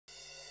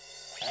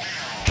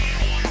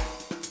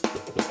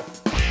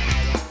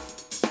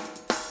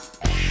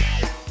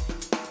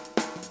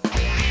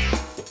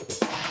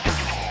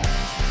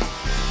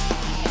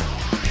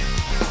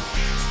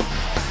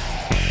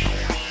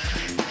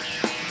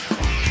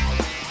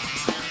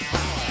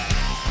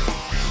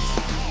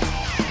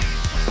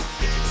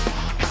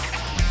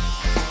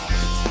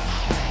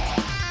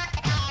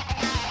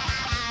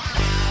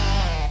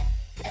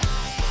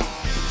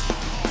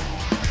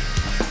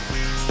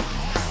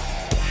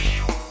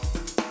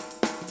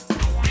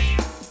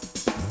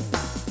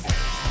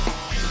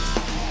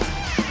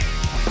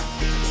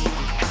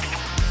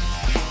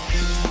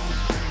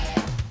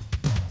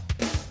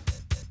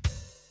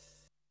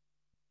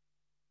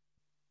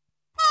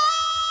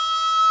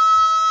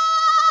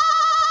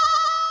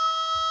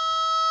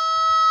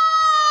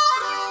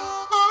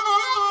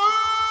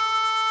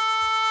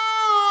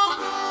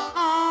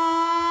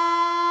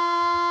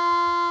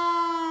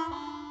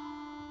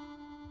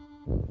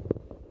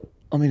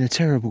I'm in a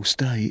terrible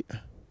state.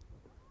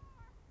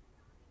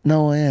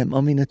 No, I am.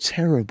 I'm in a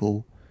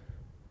terrible,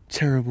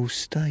 terrible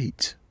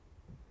state.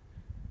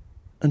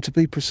 And to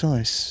be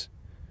precise,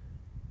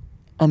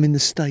 I'm in the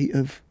state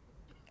of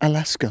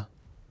Alaska,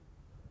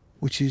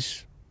 which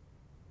is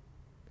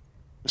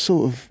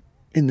sort of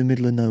in the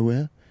middle of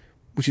nowhere,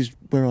 which is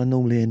where I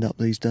normally end up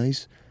these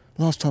days.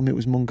 Last time it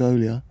was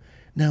Mongolia,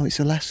 now it's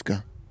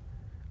Alaska.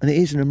 And it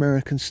is an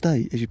American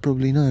state, as you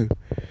probably know.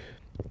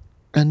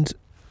 And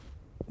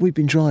we've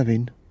been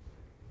driving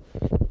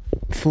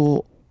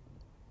for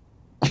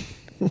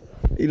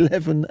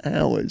 11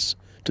 hours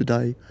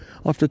today,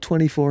 after a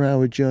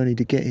 24-hour journey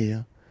to get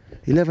here.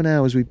 11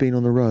 hours we've been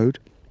on the road.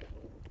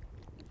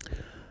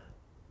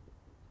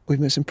 We've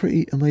met some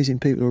pretty amazing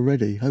people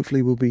already.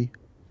 Hopefully we'll be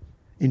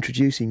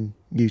introducing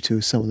you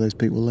to some of those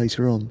people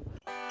later on.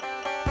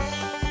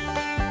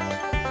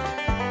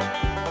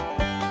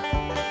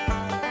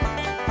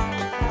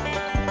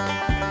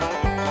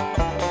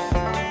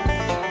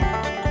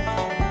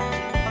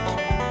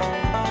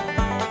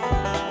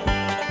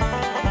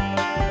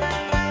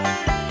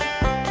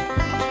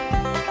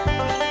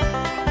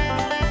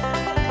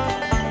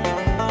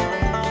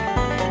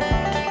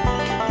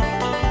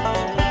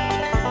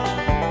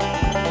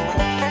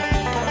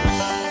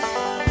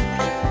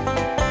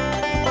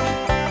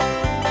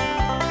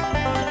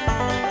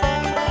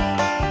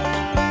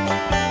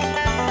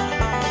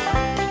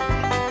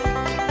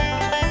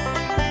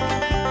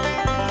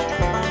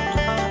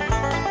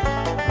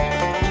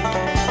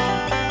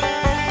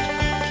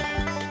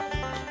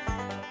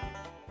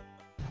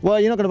 Well,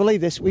 you're not going to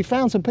believe this. We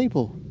found some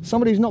people.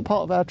 Somebody who's not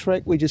part of our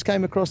trek. We just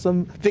came across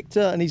them.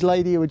 Victor and his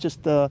lady who were just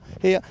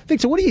here.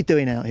 Victor, what are you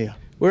doing out here?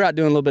 We're out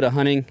doing a little bit of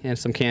hunting and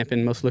some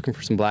camping, mostly looking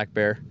for some black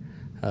bear.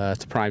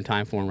 It's a prime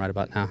time for them right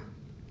about now.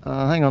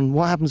 Hang on,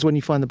 what happens when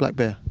you find the black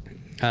bear?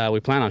 We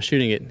plan on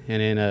shooting it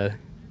and then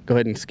go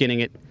ahead and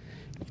skinning it,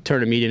 turn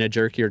the meat into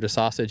jerky or to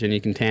sausage, and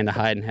you can tan the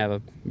hide and have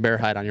a bear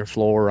hide on your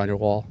floor or on your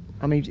wall.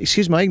 I mean,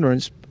 excuse my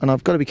ignorance, and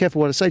I've got to be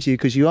careful what I say to you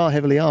because you are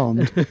heavily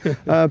armed,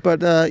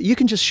 but you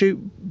can just shoot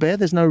bear,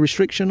 there's no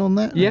restriction on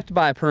that? You have to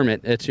buy a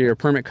permit. Your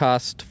permit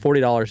costs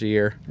 $40 a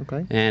year,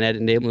 okay, and it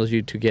enables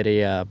you to get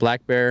a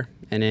black bear,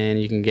 and then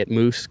you can get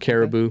moose,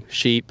 caribou, okay,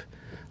 sheep,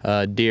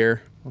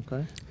 deer,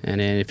 okay,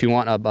 and then if you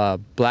want a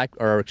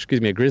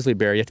a grizzly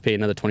bear, you have to pay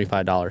another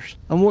 $25.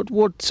 And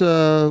what's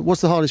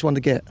the hardest one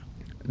to get?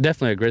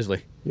 Definitely a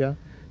grizzly. Yeah.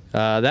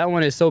 That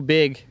one is so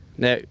big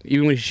that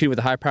even when you shoot with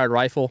a high-powered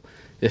rifle,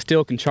 it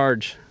still can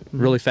charge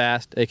really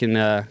fast. It can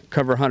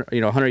cover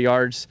 100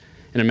 yards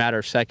in a matter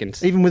of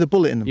seconds. Even with a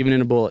bullet in them? Even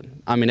in a bullet.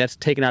 I mean, that's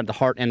taking out the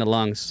heart and the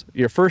lungs.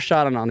 Your first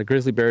shot on a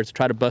grizzly bear is to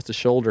try to bust the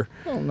shoulder.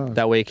 Oh, no.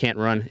 That way it can't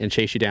run and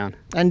chase you down.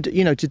 And,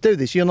 you know, to do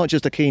this, you're not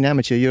just a keen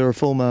amateur, you're a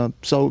former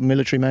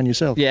military man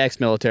yourself. Yeah,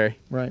 ex-military.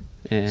 Right.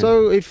 And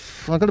so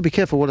if, I've got to be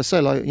careful what I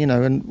say, like, you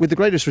know, and with the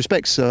greatest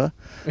respect, sir,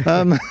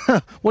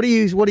 what are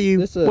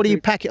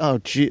you packing? Oh,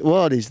 gee,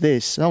 what is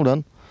this? Hold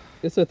on.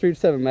 It's a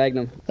 3-7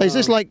 Magnum. Is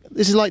this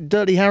like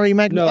Dirty Harry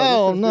Magnum?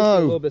 No, this is a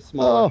little bit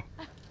smaller.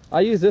 Oh.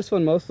 I use this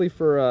one mostly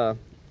for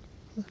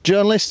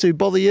journalists who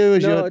bother you.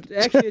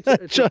 Actually,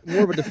 it's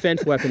more of a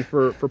defense weapon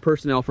for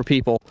personnel, for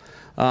people.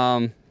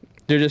 They're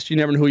just, you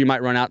never know who you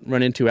might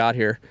run into out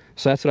here.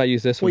 So that's what I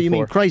use this one for. What, you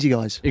mean crazy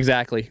guys?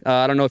 Exactly.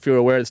 I don't know if you're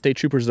aware, the state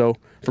troopers though,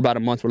 for about a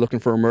month, were looking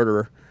for a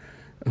murderer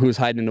who's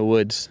hiding in the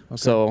woods. Okay.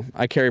 So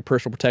I carry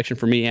personal protection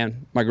for me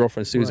and my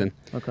girlfriend Susan.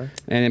 Right. Okay.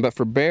 And but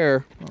for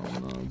bear, oh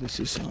no, this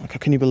is.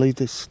 Can you believe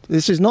this?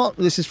 This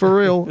is for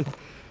real.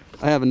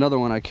 I have another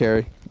one I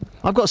carry.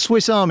 I've got a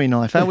Swiss Army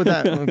knife. How would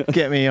that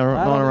get me on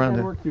around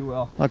it? Work too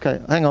well. Okay,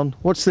 hang on.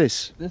 What's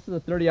this? This is a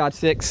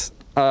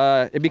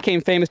 30-06. It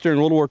became famous during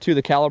World War II.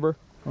 The caliber.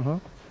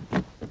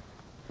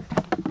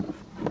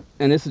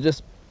 And this is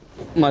just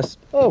my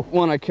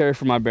one I carry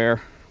for my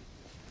bear.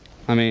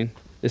 I mean,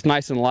 it's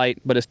nice and light,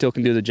 but it still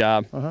can do the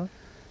job.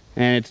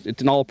 And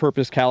it's an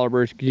all-purpose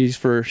caliber. It's used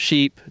for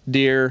sheep,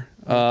 deer,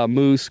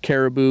 moose,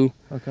 caribou.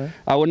 Okay.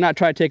 I would not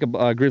try to take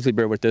a grizzly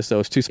bear with this though.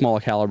 It's too small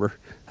a caliber.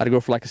 I'd go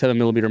for like a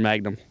 7mm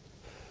Magnum.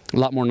 A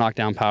lot more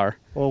knockdown power.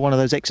 Or one of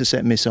those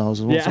Exocet missiles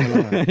or something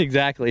like that.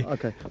 Exactly.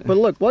 Okay. But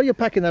look, while you're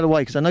packing that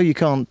away, because I know you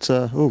can't.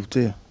 Oh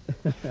dear.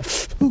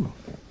 Ooh.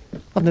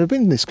 I've never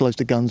been this close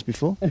to guns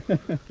before.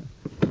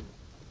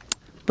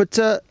 But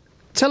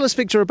tell us,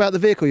 Victor, about the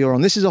vehicle you're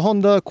on. This is a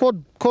Honda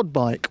quad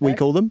bike, we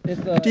call them.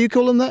 Do you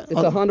call them that? It's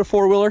a Honda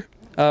four-wheeler.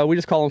 We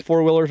just call them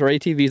four-wheelers or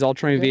ATVs,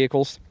 all-terrain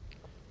vehicles.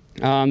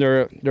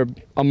 They're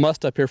a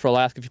must up here for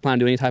Alaska if you plan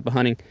to do any type of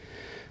hunting.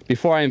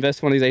 Before I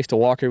invest in one of these, I used to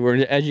walk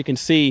everywhere. As you can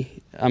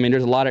see, I mean,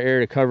 there's a lot of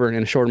area to cover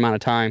in a short amount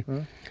of time.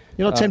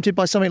 You're not tempted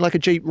by something like a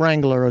Jeep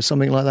Wrangler or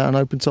something like that, an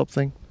open-top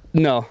thing?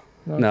 No.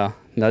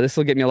 This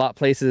will get me a lot of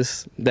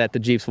places that the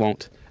Jeeps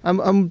won't.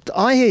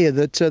 I hear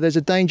that there's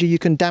a danger you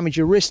can damage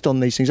your wrist on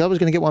these things. I was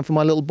going to get one for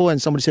my little boy,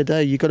 and somebody said,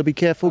 hey, you've got to be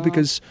careful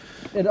because...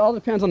 It all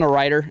depends on the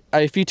rider.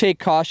 If you take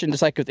caution,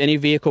 just like with any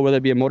vehicle, whether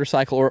it be a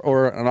motorcycle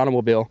or an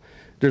automobile,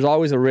 there's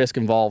always a risk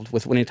involved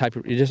with any type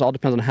of... It just all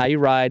depends on how you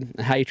ride, and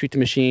how you treat the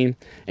machine,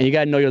 and you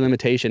got to know your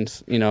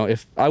limitations. You know,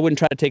 if I wouldn't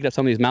try to take it up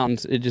some of these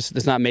mountains,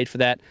 it's not made for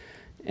that,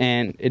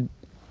 and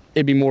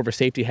it'd be more of a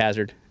safety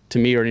hazard to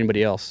me or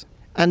anybody else.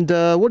 And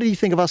what do you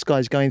think of us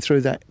guys going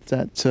through that?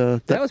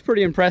 That was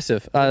pretty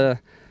impressive. I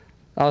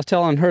was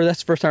telling her that's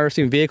the first time I've ever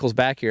seen vehicles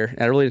back here,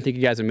 and I really didn't think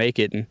you guys would make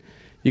it, and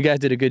you guys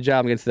did a good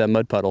job against that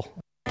mud puddle.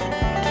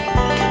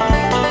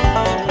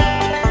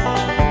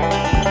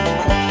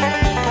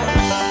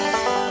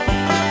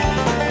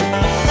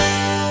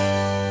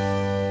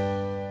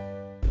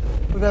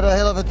 We've had a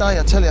hell of a day,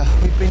 I tell you.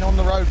 We've been on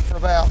the road for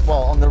about,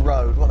 well, on the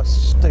road, what a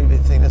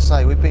stupid thing to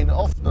say. We've been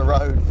off the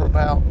road for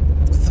about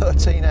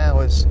 13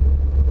 hours,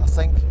 I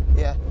think,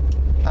 yeah.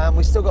 And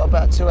we've still got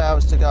about 2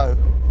 hours to go.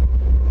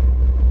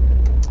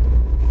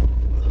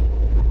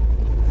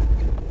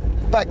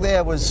 Back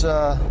there was,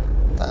 that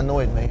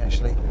annoyed me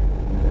actually,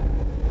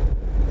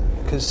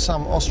 because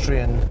some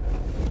Austrian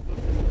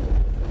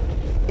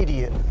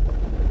idiot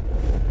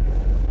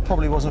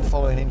probably wasn't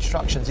following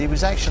instructions. He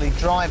was actually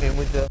driving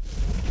with the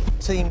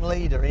team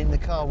leader in the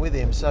car with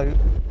him, so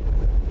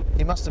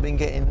he must have been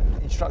getting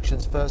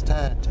instructions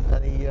firsthand,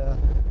 and he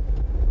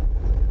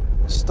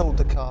stalled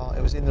the car.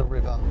 It was in the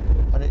river,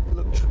 and it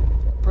looked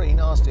pretty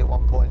nasty at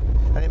one point,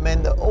 and it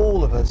meant that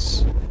all of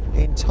us,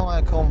 the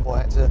entire convoy,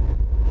 had to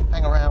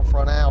hang around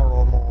for an hour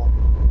or more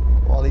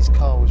while his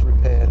car was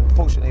repaired.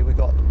 Unfortunately, we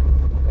got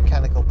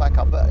mechanical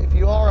backup. But if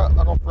you are an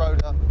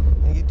off-roader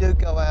and you do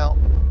go out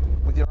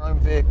with your own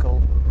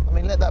vehicle, I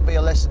mean, let that be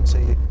a lesson to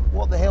you.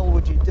 What the hell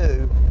would you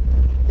do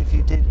if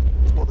you did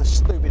what the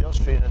stupid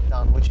Austrian had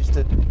done, which is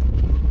to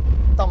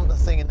dump the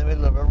thing in the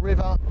middle of a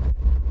river,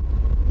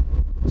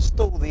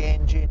 stall the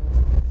engine,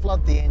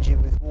 flood the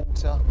engine with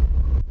water?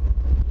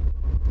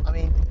 I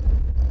mean,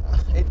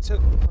 it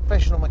took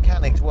professional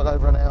mechanics well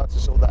over an hour to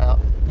sort that out.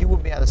 You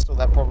wouldn't be able to sort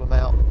that problem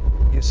out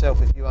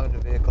yourself if you owned a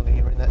vehicle and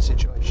you were in that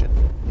situation,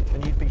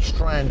 and you'd be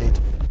stranded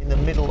in the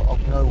middle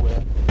of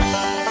nowhere.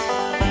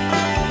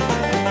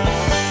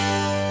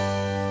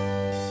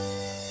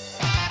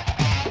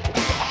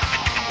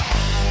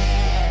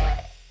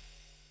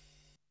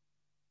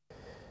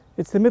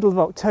 It's the middle of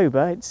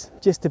October, it's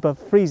just above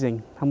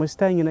freezing, and we're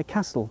staying in a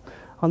castle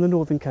on the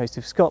northern coast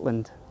of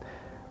Scotland.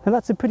 And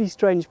that's a pretty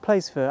strange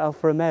place for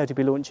Alfa Romeo to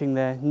be launching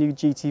their new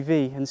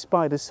GTV and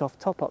Spider soft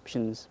top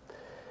options.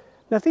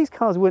 Now, if these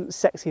cars weren't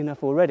sexy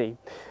enough already,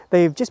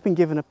 they've just been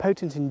given a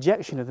potent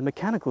injection of the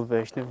mechanical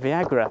version of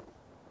Viagra.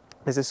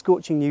 There's a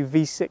scorching new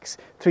V6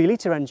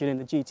 3-litre engine in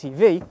the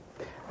GTV,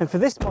 and for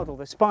this model,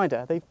 the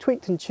Spider, they've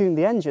tweaked and tuned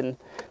the engine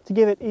to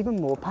give it even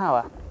more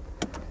power.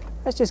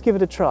 Let's just give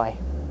it a try.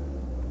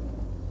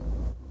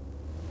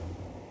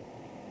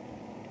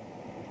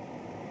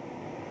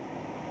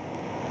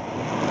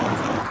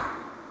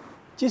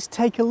 Just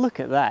take a look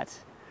at that.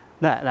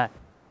 No,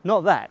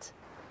 not that.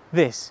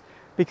 This.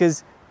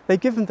 Because they've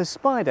given the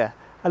Spider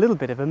a little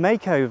bit of a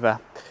makeover.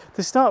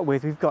 To start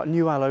with, we've got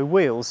new alloy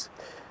wheels.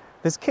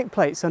 There's kick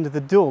plates under the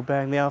door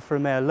bearing the Alfa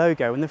Romeo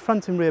logo, and the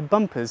front and rear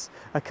bumpers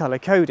are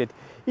colour-coded.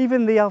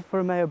 Even the Alfa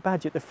Romeo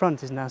badge at the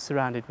front is now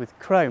surrounded with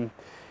chrome.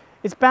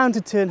 It's bound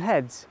to turn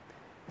heads.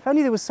 If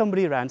only there was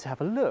somebody around to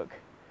have a look.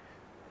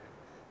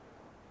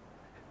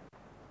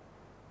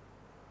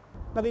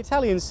 Now, the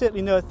Italians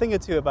certainly know a thing or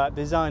two about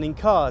designing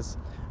cars,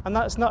 and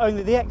that's not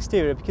only the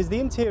exterior, because the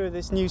interior of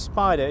this new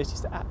Spider is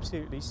just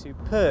absolutely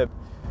superb.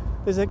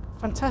 There's a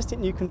fantastic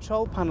new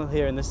control panel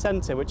here in the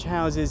centre which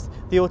houses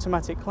the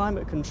automatic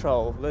climate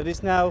control that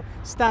is now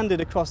standard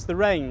across the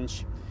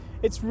range.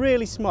 It's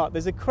really smart.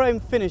 There's a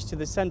chrome finish to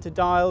the centre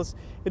dials.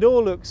 It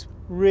all looks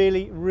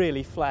really,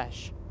 really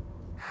flash.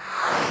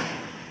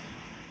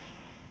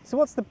 So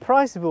what's the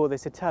price of all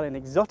this Italian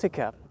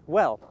exotica?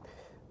 Well,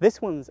 this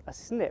one's a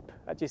snip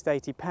at just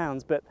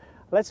 £80, but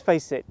let's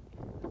face it,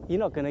 you're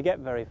not going to get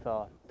very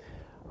far.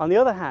 On the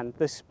other hand,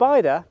 the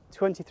Spider,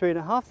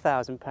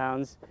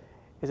 £23,500,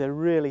 is a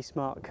really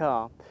smart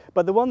car.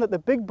 But the one that the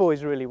big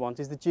boys really want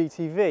is the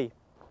GTV.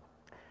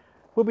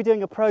 We'll be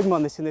doing a programme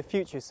on this in the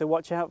future, so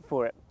watch out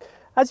for it.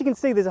 As you can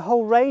see, there's a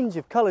whole range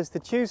of colours to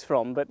choose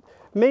from, but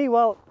me,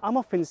 well, I'm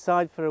off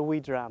inside for a wee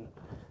dram.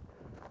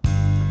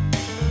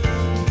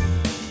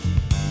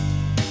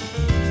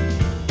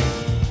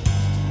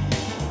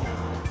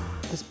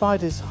 The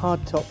Spider's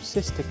hardtop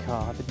sister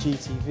car, the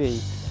GTV,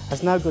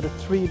 has now got a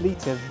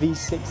 3-litre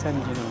V6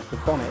 engine under the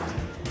bonnet.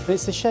 And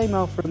it's a shame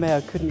Alfa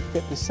Romeo couldn't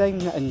fit the same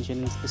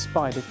engine into the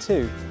Spider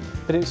too,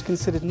 but it was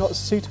considered not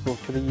suitable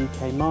for the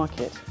UK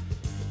market.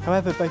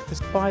 However, both the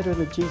Spider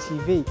and the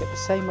GTV get the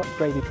same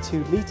upgraded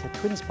 2-litre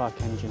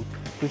twin-spark engine,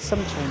 with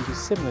some changes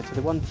similar to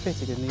the one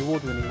fitted in the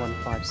award-winning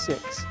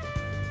 156.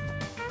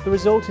 The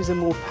result is a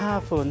more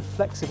powerful and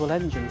flexible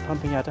engine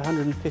pumping out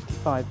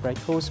 155 brake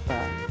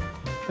horsepower.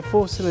 The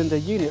 4-cylinder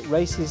unit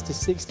races to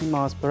 60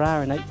 miles per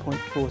hour in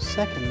 8.4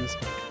 seconds,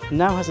 and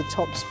now has a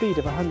top speed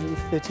of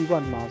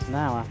 131 miles an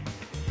hour.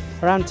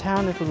 Around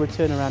town it'll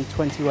return around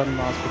 21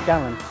 miles per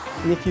gallon,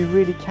 and if you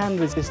really can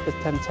resist the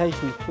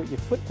temptation to put your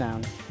foot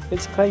down,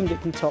 it's claimed it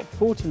can top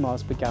 40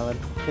 miles per gallon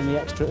in the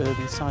extra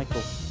urban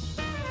cycle.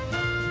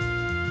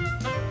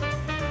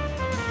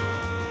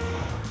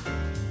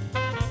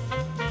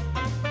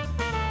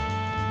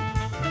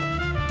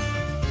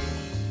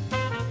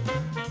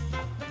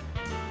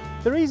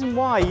 The reason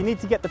why you need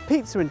to get the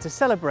pizza in to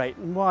celebrate,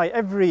 and why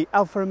every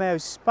Alfa Romeo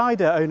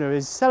Spider owner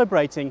is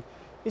celebrating,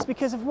 is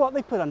because of what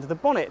they put under the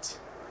bonnet.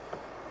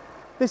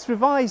 This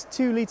revised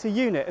 2-litre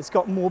unit has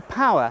got more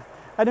power,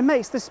 and it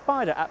makes the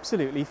Spider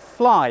absolutely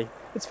fly.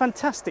 It's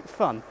fantastic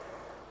fun.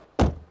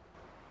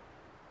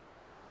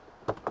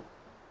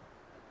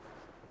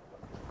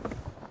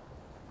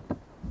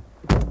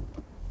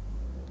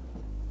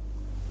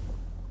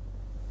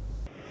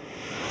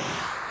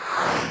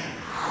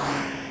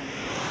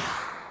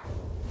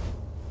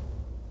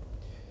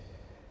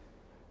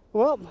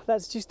 Well,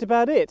 that's just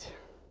about it.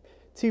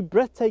 2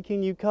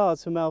 breathtaking new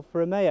cars from Alfa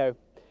Romeo.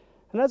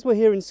 And as we're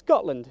here in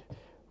Scotland,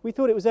 we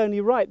thought it was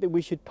only right that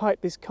we should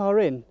pipe this car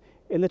in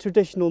the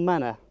traditional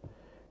manner.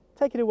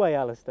 Take it away,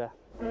 Alistair.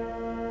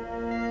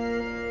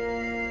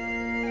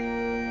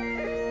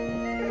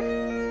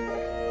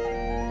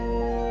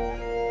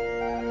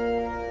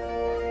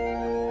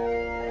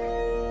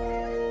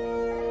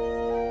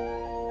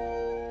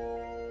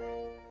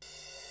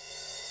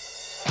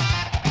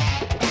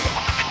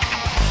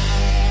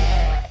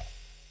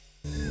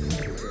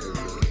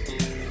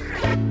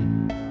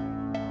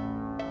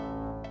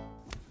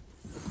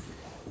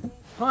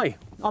 Hi,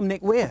 I'm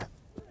Nick Weir.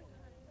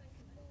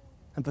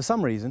 And for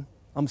some reason,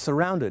 I'm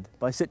surrounded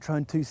by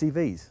Citroën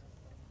 2CVs.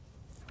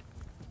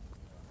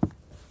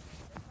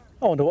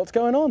 I wonder what's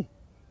going on.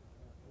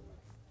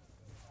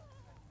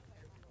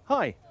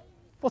 Hi,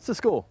 what's the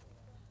score?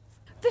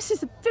 This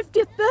is the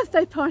 50th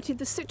birthday party of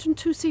the Citroën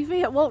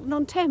 2CV at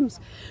Walton-on-Thames.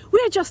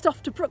 We're just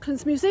off to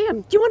Brooklands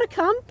Museum. Do you want to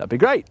come? That'd be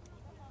great.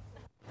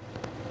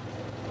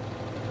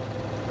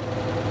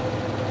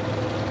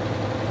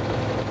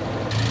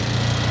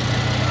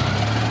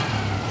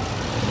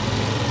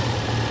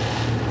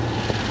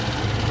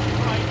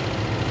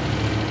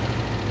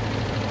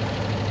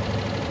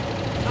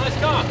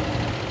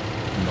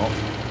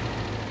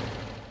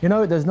 You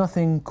know, there's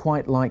nothing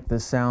quite like the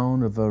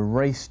sound of a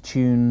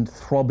race-tuned,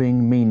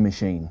 throbbing mean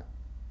machine.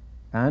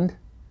 And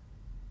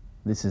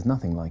this is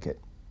nothing like it.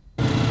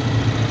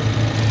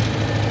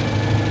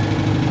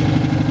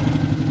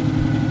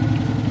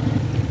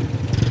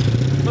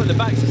 Look, the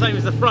back's the same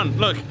as the front,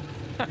 look.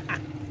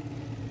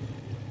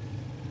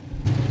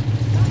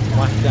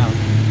 Wipe it down.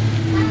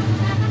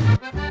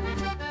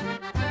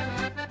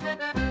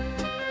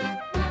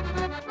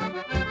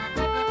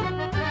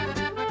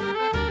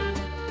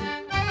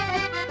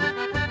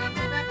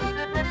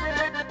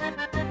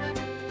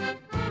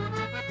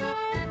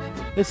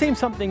 There seems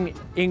something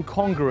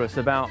incongruous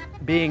about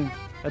being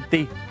at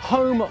the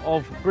home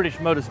of British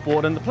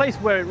motorsport and the place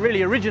where it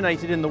really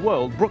originated in the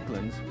world,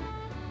 Brooklands,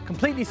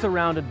 completely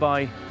surrounded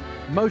by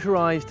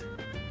motorised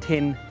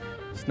tin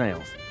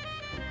snails.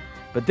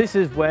 But this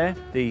is where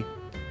the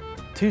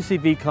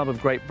 2CV Club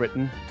of Great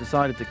Britain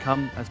decided to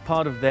come as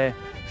part of their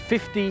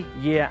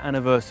 50-year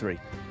anniversary.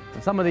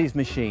 And some of these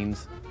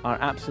machines are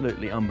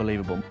absolutely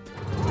unbelievable.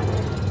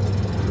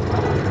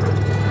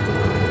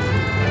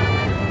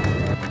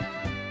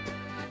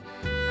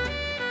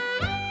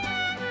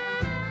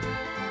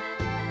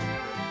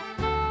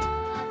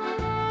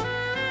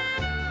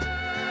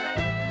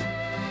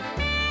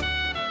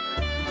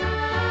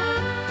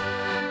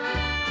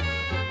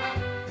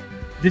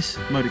 This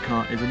motor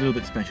car is a little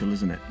bit special,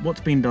 isn't it?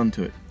 What's been done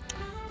to it?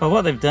 Well,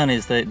 what they've done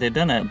is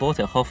bought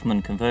a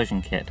Hoffman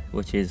conversion kit,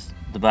 which is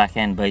the back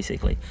end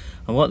basically.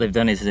 And what they've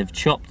done is they've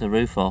chopped the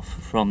roof off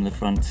from the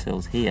front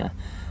sills here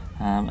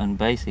and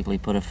basically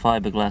put a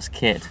fiberglass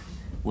kit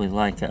with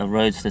like a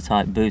roadster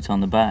type boot on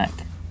the back.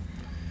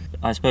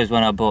 I suppose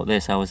when I bought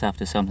this I was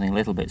after something a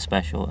little bit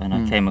special, and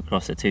I came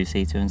across a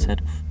 2-seater and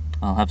said,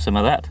 I'll have some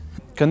of that.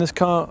 Can this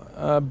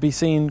car be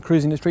seen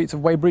cruising the streets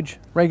of Weybridge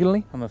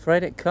regularly? I'm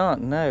afraid it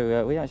can't,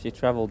 no. We actually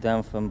travelled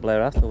down from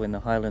Blair Atholl in the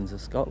Highlands of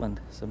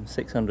Scotland, some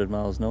 600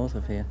 miles north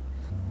of here.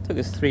 It took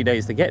us 3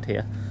 days to get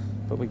here,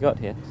 but we got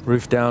here.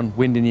 Roof down,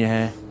 wind in your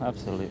hair.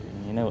 Absolutely.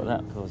 You know what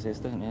that causes,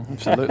 don't you?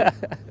 Absolutely.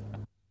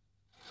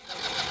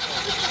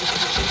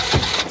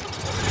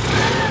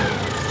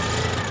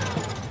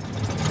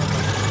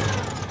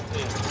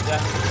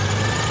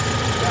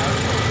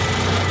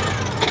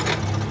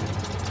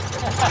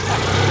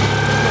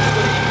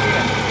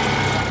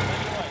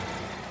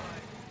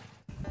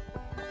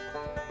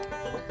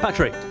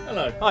 Patrick.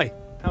 Hello. Hi,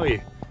 how are you?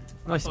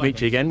 Nice to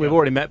meet you again. We've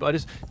already met,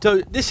 but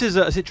So this is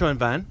a Citroën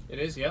van. It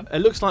is, yeah. It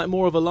looks like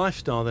more of a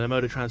lifestyle than a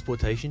motor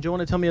transportation. Do you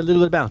want to tell me a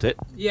little bit about it?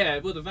 Yeah,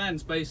 well, the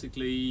van's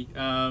basically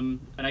an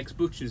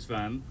ex-butcher's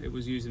van. It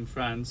was used in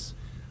France,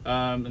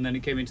 and then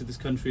it came into this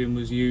country and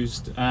was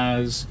used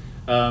as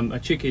a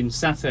chicken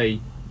satay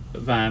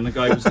van. The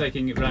guy was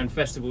taking it around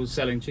festivals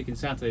selling chicken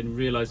satay and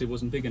realised it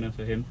wasn't big enough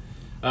for him.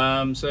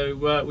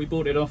 So we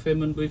bought it off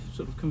him and we've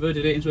sort of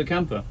converted it into a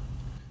camper.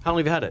 How long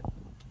have you had it?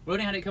 We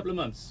only had it a couple of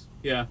months,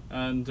 yeah,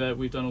 and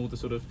we've done all the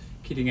sort of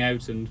kitting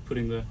out and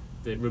putting the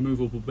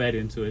removable bed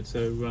into it,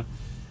 so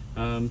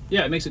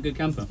yeah, it makes a good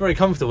camper. It's very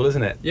comfortable,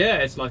 isn't it? Yeah,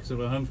 it's like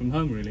sort of a home from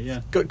home, really,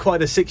 yeah. Got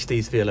quite a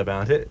 60s feel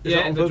about it. Is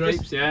that on the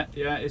purpose? drapes,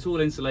 yeah, it's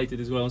all insulated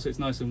as well, so it's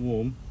nice and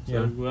warm,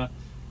 so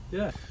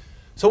yeah.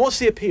 So what's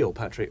the appeal,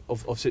 Patrick,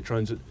 of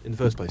Citroens in the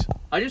first place?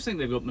 I just think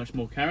they've got much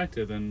more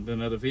character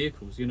than other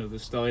vehicles, you know, the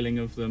styling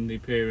of them, the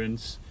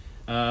appearance,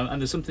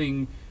 and there's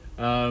something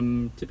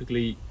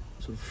typically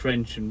sort of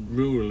French and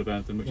rural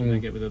about them, which you don't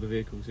get with other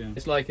vehicles. Yeah,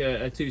 it's like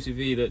a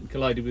 2CV that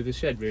collided with a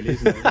shed, really,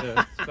 isn't it?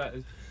 Yeah, it's about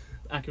as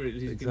accurate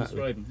as you can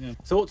describe them. Yeah.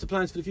 So, what's the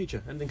plans for the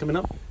future? Anything coming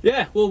up?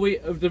 Yeah, well,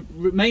 the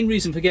main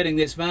reason for getting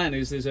this van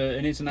is there's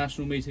an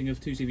international meeting of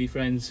 2CV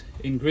friends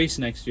in Greece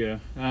next year,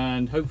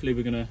 and hopefully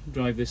we're going to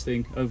drive this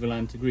thing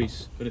overland to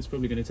Greece. But it's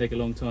probably going to take a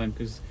long time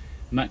because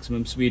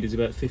maximum speed is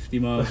about 50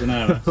 miles an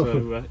hour,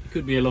 so it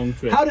could be a long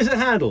trip. How does it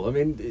handle? I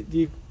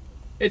mean,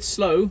 it's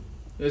slow.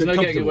 There's no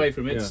getting away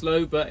from it. It's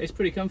slow, but it's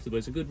pretty comfortable.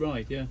 It's a good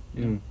ride, yeah.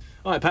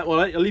 All right, Pat,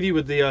 well, I'll leave you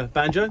with the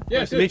banjo. Yeah,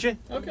 nice to meet you.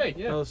 Okay,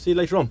 yeah. I'll see you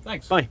later on.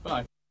 Thanks. Bye.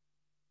 Bye.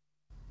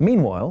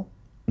 Meanwhile,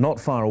 not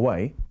far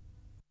away...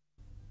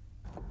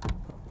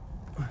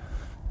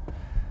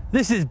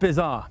 This is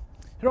bizarre.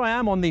 Here I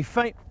am on the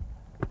famed...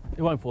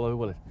 It won't fall over,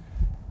 will it?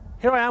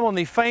 Here I am on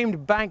the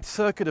famed banked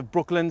circuit of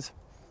Brooklands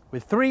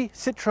with 3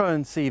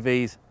 Citroën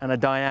CVs and a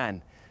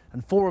Diane,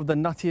 and 4 of the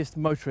nuttiest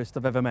motorists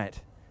I've ever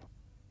met.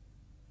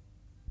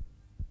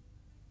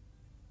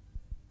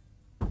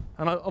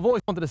 And I've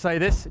always wanted to say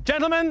this.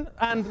 Gentlemen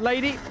and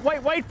lady,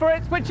 wait for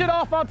it, switch it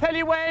off, I'll tell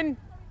you when.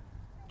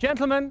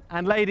 Gentlemen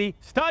and lady,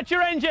 start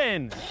your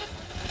engine.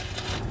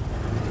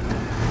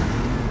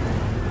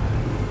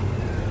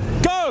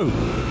 Go!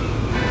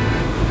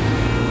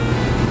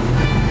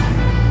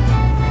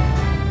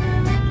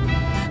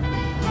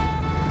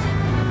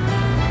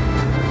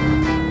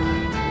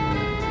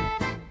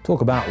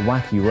 Talk about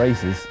wacky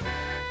races.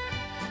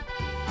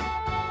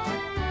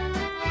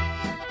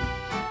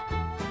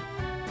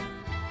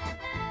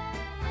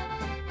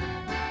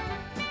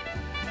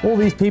 All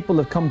these people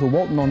have come to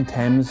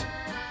Walton-on-Thames.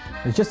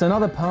 It's just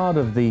another part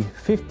of the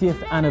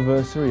 50th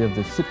anniversary of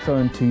the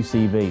Citroën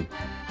 2CV.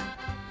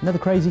 Another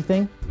crazy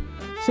thing?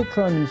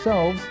 Citroën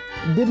themselves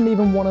didn't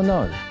even want to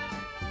know.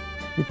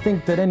 You'd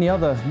think that any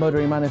other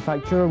motoring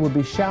manufacturer would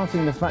be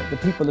shouting the fact that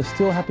people are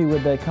still happy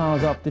with their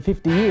cars after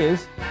 50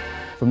 years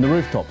from the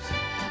rooftops.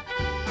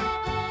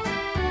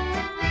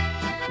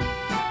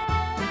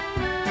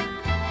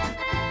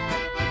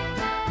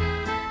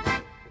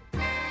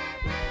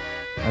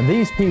 And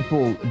these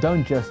people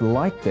don't just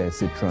like their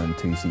Citroën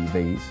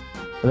 2CVs,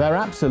 they're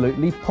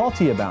absolutely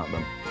potty about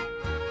them.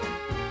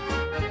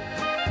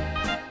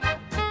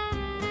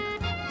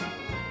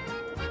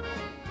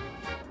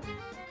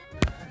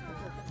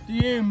 Do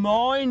you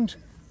mind?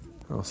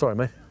 Oh, sorry,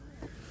 mate.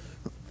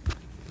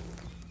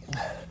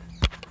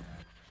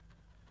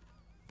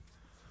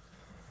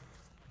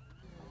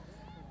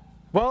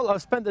 Well,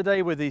 I've spent the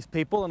day with these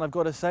people and I've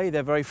got to say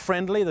they're very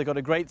friendly, they've got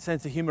a great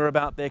sense of humour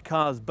about their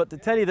cars, but to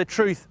tell you the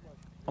truth,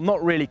 I'm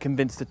not really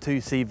convinced the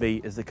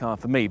 2CV is the car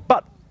for me.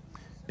 But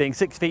being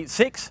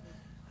 6'6"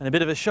 and a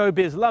bit of a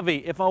showbiz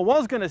lovey, if I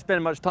was going to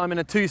spend much time in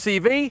a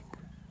 2CV,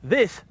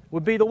 this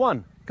would be the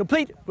one,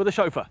 complete with a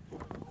chauffeur.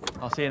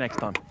 I'll see you next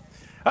time.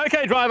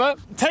 Okay, driver,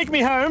 take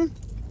me home.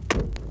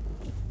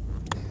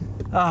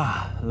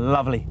 Ah,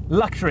 lovely,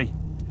 luxury.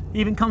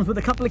 Even comes with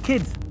a couple of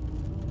kids.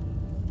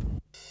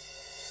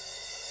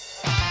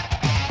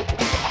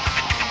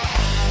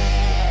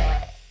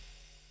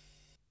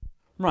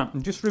 Right,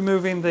 I'm just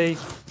removing the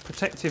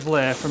protective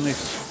layer from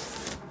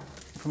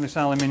this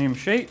aluminium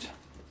sheet.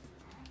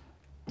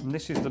 And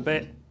this is the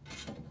bit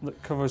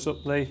that covers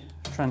up the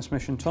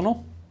transmission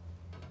tunnel.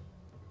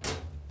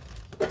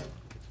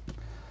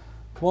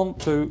 1,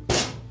 2,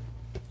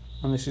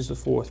 and this is the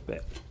 4th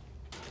bit.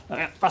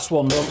 That's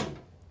one done,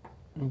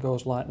 and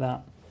goes like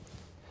that.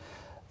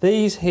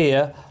 These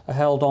here are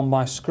held on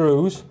by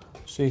screws,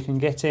 so you can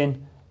get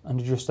in and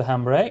adjust the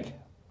handbrake,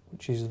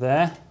 which is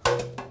there.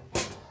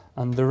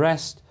 And the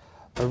rest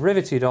are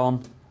riveted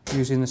on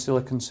using the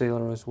silicone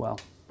sealer as well,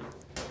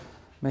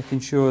 making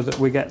sure that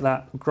we get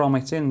that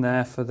grommet in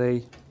there for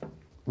the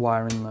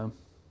wiring loom.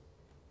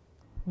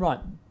 Right,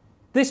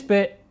 this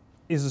bit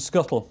is the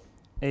scuttle.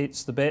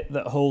 It's the bit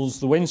that holds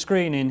the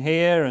windscreen in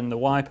here and the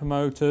wiper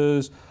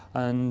motors,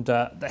 and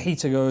the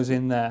heater goes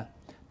in there.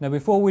 Now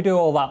before we do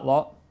all that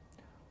lot,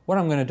 what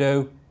I'm going to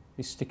do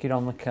is stick it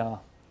on the car.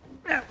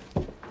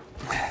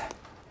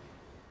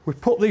 We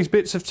put these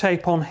bits of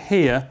tape on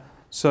here,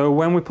 so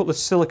when we put the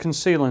silicone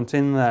sealant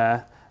in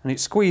there and it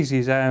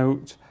squeezes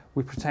out,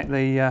 we protect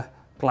the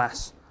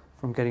glass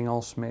from getting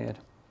all smeared.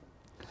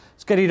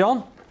 Let's get it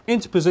on,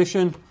 into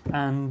position,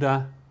 and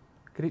get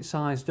it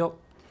sized up.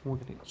 We'll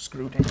get it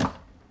screwed in.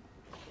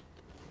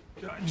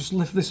 Just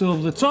lift this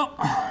over the top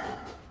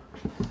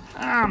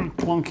and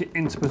plonk it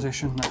into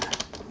position there.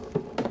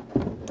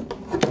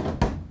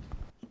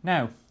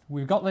 Now,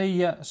 we've got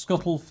the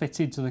scuttle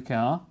fitted to the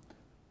car,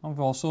 and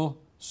we've also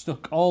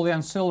stuck all the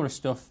ancillary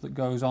stuff that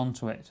goes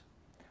onto it.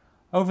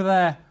 Over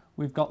there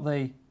we've got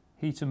the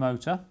heater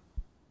motor,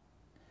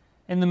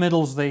 in the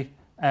middle's the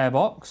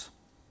airbox,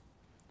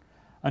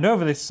 and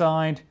over this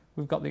side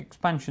we've got the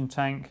expansion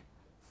tank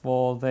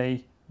for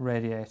the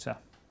radiator.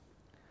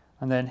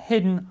 And then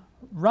hidden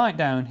right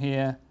down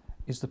here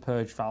is the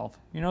purge valve.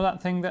 You know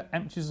that thing that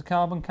empties the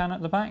carbon can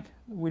at the back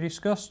that we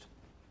discussed?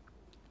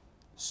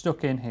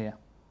 Stuck in here.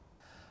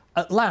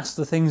 At last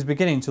the thing's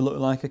beginning to look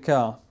like a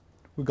car.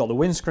 We've got the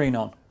windscreen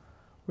on.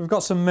 We've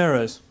got some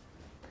mirrors.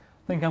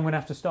 I think I'm going to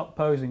have to stop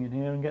posing in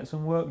here and get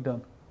some work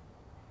done.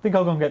 I think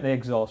I'll go and get the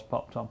exhaust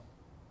popped on.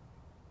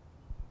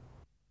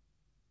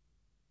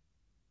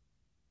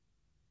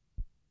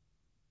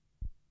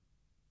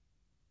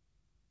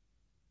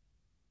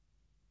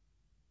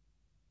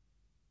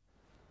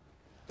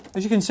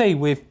 As you can see,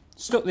 we've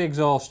stuck the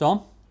exhaust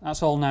on.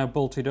 That's all now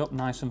bolted up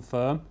nice and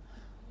firm.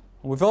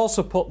 We've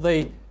also put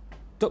the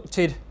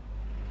ducted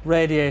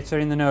radiator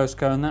in the nose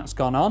cone. That's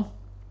gone on.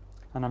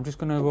 And I'm just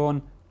going to go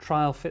and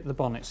trial fit the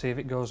bonnet, see if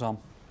it goes on.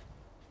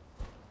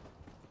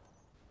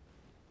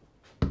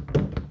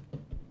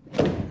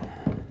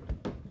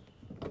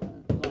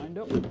 Lined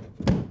up.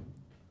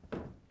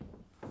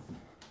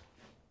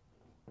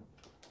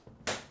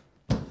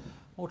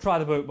 We'll try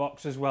the boot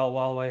box as well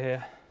while we're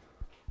here.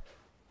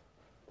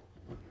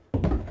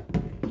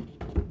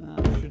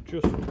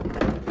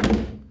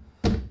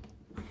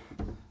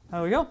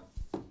 There we go.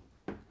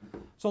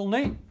 It's all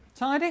neat,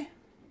 tidy.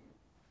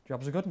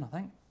 Job's a good one, I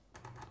think.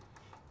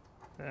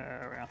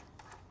 There we are.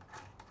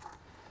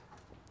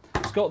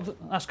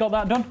 That's got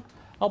that done.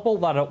 I'll bolt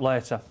that up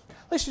later.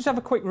 Let's just have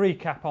a quick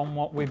recap on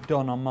what we've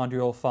done on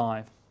Module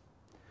 5.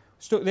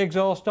 Stuck the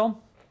exhaust on,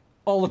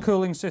 all the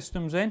cooling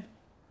systems in,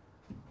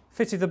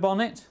 fitted the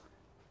bonnet,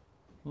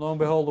 lo and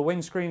behold the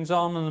windscreen's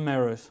on and the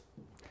mirrors.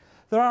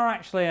 There are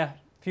actually a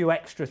few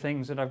extra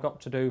things that I've got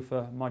to do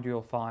for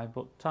Module 5,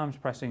 but time's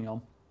pressing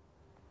on.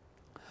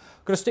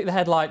 Got to stick the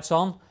headlights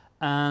on,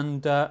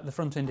 and the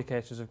front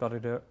indicators have got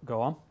to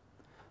go on.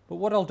 But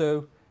what I'll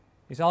do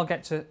is I'll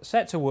get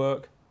set to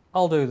work,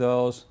 I'll do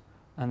those,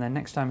 and then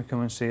next time you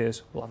come and see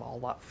us, we'll have all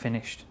that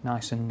finished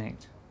nice and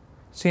neat.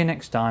 See you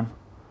next time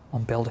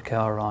on Build a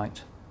Car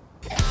Right.